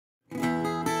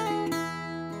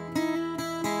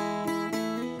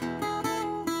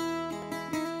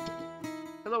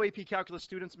Hello, AP Calculus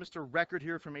students. Mr. Record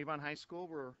here from Avon High School.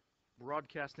 We're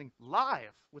broadcasting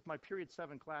live with my Period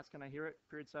 7 class. Can I hear it?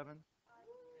 Period 7?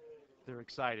 They're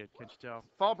excited, can't you tell?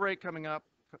 Fall break coming up.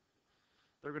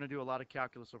 They're going to do a lot of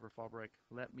calculus over fall break,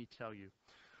 let me tell you.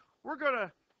 We're going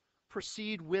to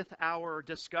proceed with our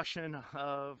discussion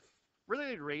of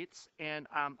related rates, and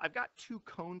I've got two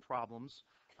cone problems.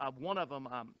 One of them,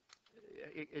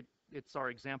 it's our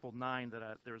example 9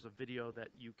 that there's a video that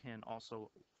you can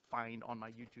also find on my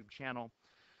YouTube channel.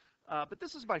 But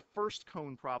this is my first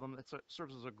cone problem that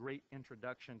serves as a great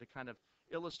introduction to kind of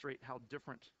illustrate how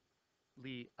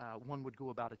differently one would go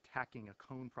about attacking a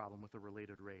cone problem with a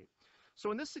related rate.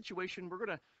 So in this situation, we're going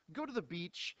to go to the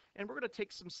beach, and we're going to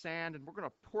take some sand, and we're going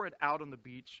to pour it out on the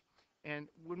beach. And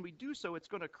when we do so, it's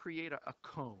going to create a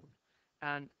cone.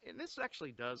 And this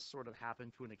actually does sort of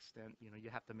happen to an extent. You know,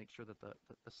 you have to make sure that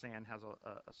the sand has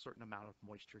a certain amount of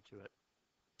moisture to it.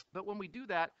 But when we do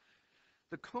that,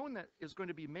 the cone that is going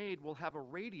to be made will have a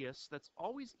radius that's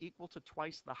always equal to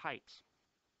twice the height.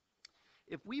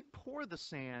 If we pour the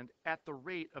sand at the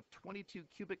rate of 22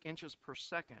 cubic inches per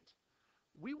second,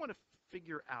 we want to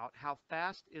figure out how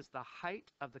fast is the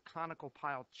height of the conical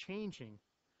pile changing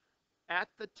at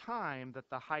the time that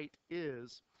the height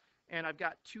is. And I've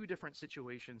got two different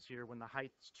situations here, when the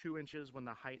height is 2 inches, when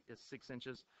the height is 6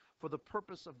 inches. For the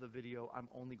purpose of the video, I'm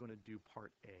only going to do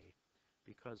part A,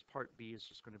 because part B is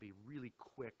just going to be really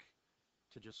quick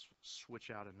to just switch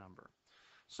out a number.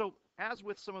 So as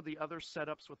with some of the other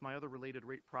setups with my other related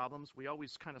rate problems, we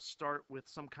always kind of start with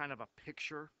some kind of a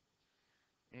picture.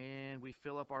 And we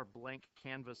fill up our blank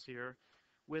canvas here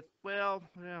with, well,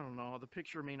 I don't know, the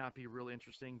picture may not be real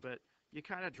interesting, but you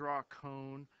kind of draw a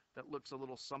cone that looks a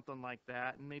little something like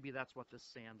that, and maybe that's what this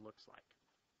sand looks like.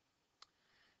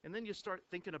 And then you start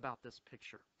thinking about this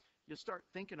picture. You start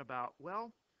thinking about,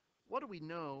 well, what do we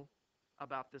know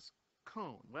about this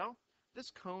cone? Well,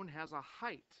 this cone has a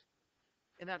height,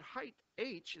 and that height,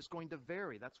 h, is going to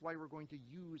vary. That's why we're going to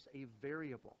use a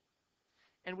variable.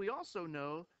 And we also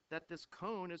know that this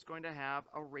cone is going to have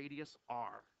a radius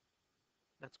r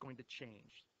that's going to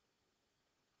change.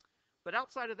 But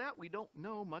outside of that, we don't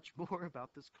know much more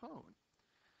about this cone.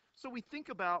 So we think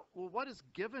about, well, what is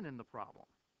given in the problem?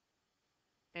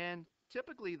 And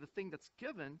typically the thing that's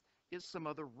given is some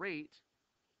other rate,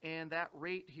 and that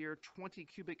rate here, 20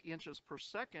 cubic inches per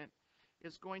second,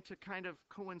 is going to kind of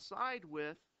coincide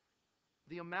with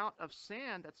the amount of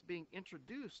sand that's being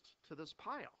introduced to this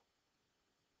pile.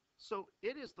 So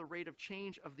it is the rate of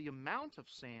change of the amount of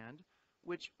sand,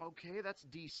 which, okay, that's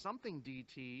d something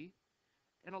dt.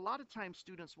 And a lot of times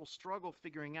students will struggle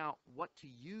figuring out what to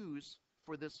use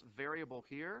for this variable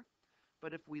here.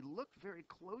 But if we look very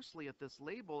closely at this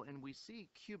label and we see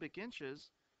cubic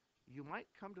inches, you might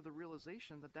come to the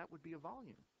realization that that would be a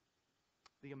volume.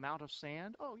 The amount of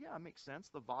sand, oh yeah, it makes sense.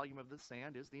 The volume of the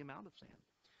sand is the amount of sand.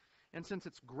 And since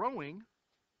it's growing,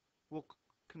 we'll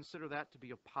consider that to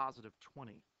be a positive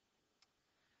 20.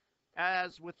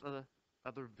 As with the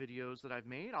other videos that I've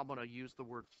made, I'm going to use the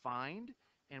word find,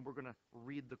 and we're going to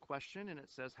read the question, and it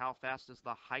says, how fast is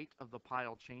the height of the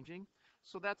pile changing?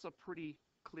 So that's a pretty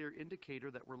clear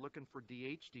indicator that we're looking for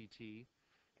dh dt.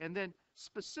 And then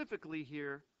specifically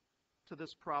here to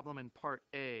this problem in part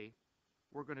A,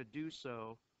 we're going to do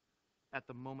so at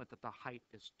the moment that the height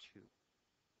is 2.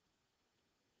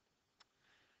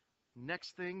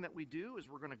 Next thing that we do is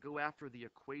we're going to go after the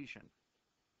equation.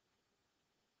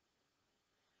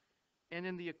 And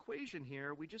in the equation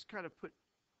here, we just kind of put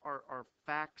our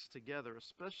facts together,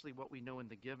 especially what we know in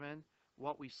the given,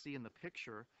 what we see in the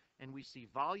picture, and we see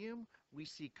volume, we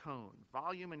see cone.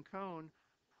 Volume and cone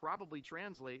probably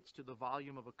translates to the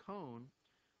volume of a cone,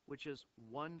 which is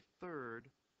 1/3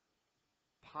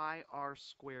 pi r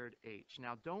squared h.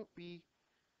 Now don't be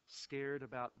scared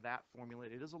about that formula.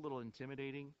 It is a little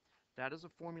intimidating. That is a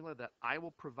formula that I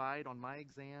will provide on my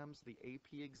exams. The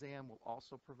AP exam will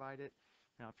also provide it.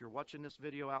 Now, if you're watching this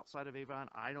video outside of Avon,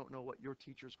 I don't know what your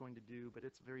teacher is going to do, but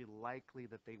it's very likely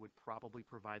that they would probably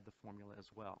provide the formula as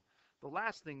well. The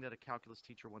last thing that a calculus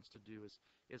teacher wants to do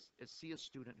is see a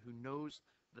student who knows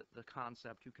the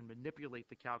concept, who can manipulate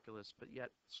the calculus, but yet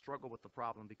struggle with the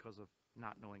problem because of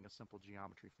not knowing a simple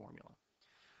geometry formula.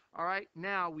 All right,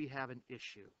 now we have an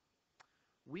issue.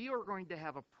 We are going to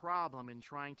have a problem in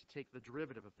trying to take the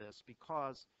derivative of this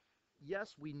because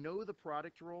yes, we know the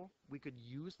product rule. We could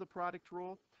use the product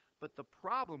rule, but the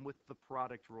problem with the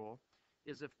product rule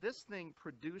is if this thing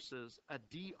produces a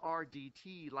dr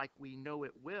dt like we know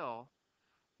it will,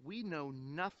 we know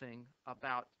nothing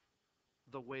about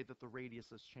the way that the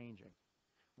radius is changing.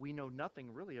 We know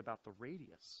nothing really about the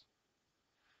radius.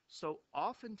 So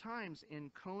oftentimes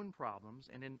in cone problems,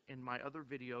 and in my other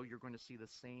video, you're going to see the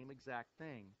same exact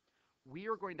thing. We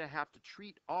are going to have to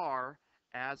treat r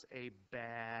as a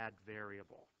bad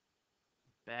variable,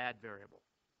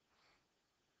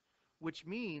 which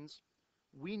means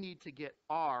we need to get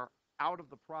r out of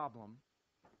the problem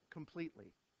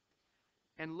completely.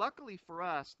 And luckily for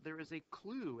us, there is a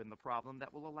clue in the problem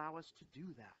that will allow us to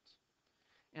do that.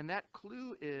 And that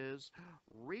clue is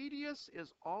radius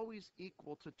is always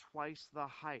equal to twice the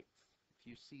height. If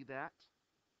you see that.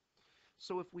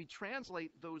 So if we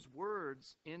translate those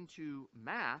words into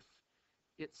math,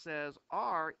 it says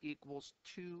r equals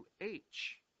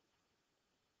 2h,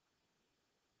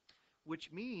 which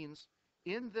means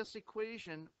in this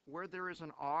equation where there is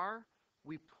an r,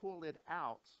 we pull it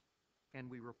out and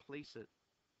we replace it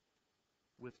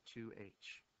with 2h.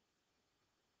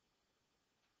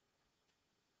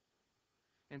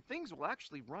 And things will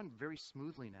actually run very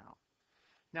smoothly now.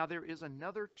 Now there is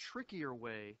another trickier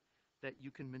way that you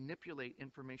can manipulate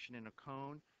information in a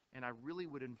cone, and I really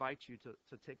would invite you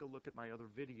to take a look at my other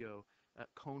video,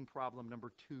 cone problem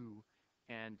number 2,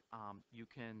 and you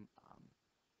can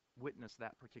witness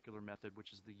that particular method,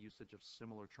 which is the usage of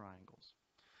similar triangles.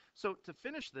 So to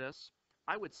finish this,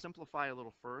 I would simplify a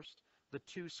little first. The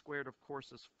 2 squared, of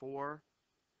course, is 4,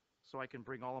 so I can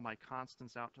bring all of my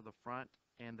constants out to the front,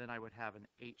 and then I would have an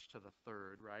h to the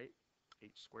third, right?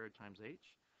 H squared times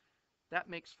h. That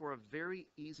makes for a very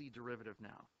easy derivative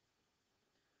now.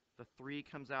 The 3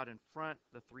 comes out in front,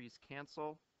 the 3's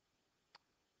cancel.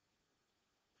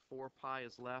 4 pi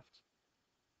is left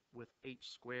with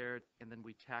h squared, and then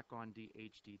we tack on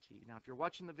dh dt. Now, if you're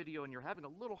watching the video and you're having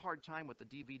a little hard time with the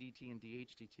dv dt and dh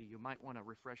dt, you might want to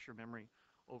refresh your memory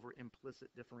over implicit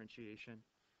differentiation.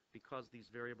 Because these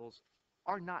variables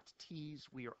are not t's,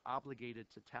 we are obligated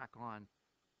to tack on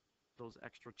those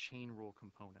extra chain rule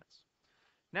components.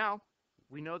 Now,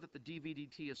 we know that the dv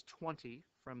dt is 20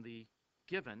 from the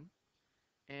given,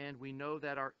 and we know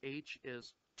that our h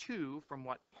is 2 from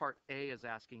what part A is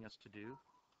asking us to do.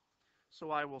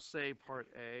 So I will say part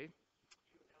A.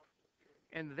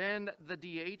 And then the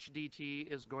dh dt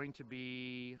is going to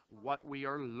be what we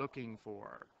are looking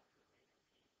for.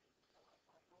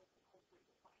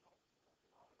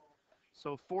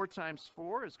 So 4 times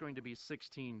 4 is going to be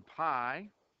 16 pi.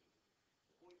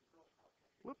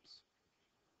 Whoops.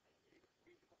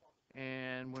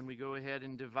 And when we go ahead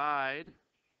and divide,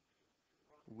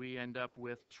 we end up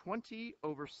with 20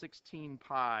 over 16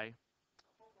 pi.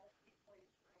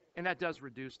 And that does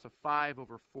reduce to 5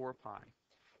 over 4 pi.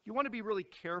 You want to be really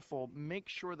careful. Make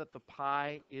sure that the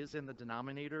pi is in the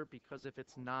denominator, because if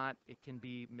it's not, it can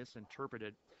be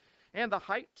misinterpreted. And the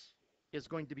height is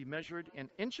going to be measured in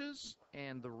inches,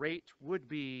 and the rate would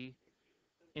be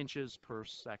inches per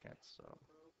second. So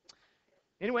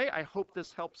anyway, I hope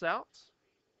this helps out.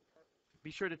 Be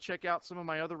sure to check out some of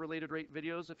my other related rate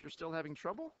videos if you're still having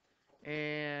trouble,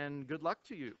 and good luck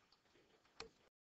to you.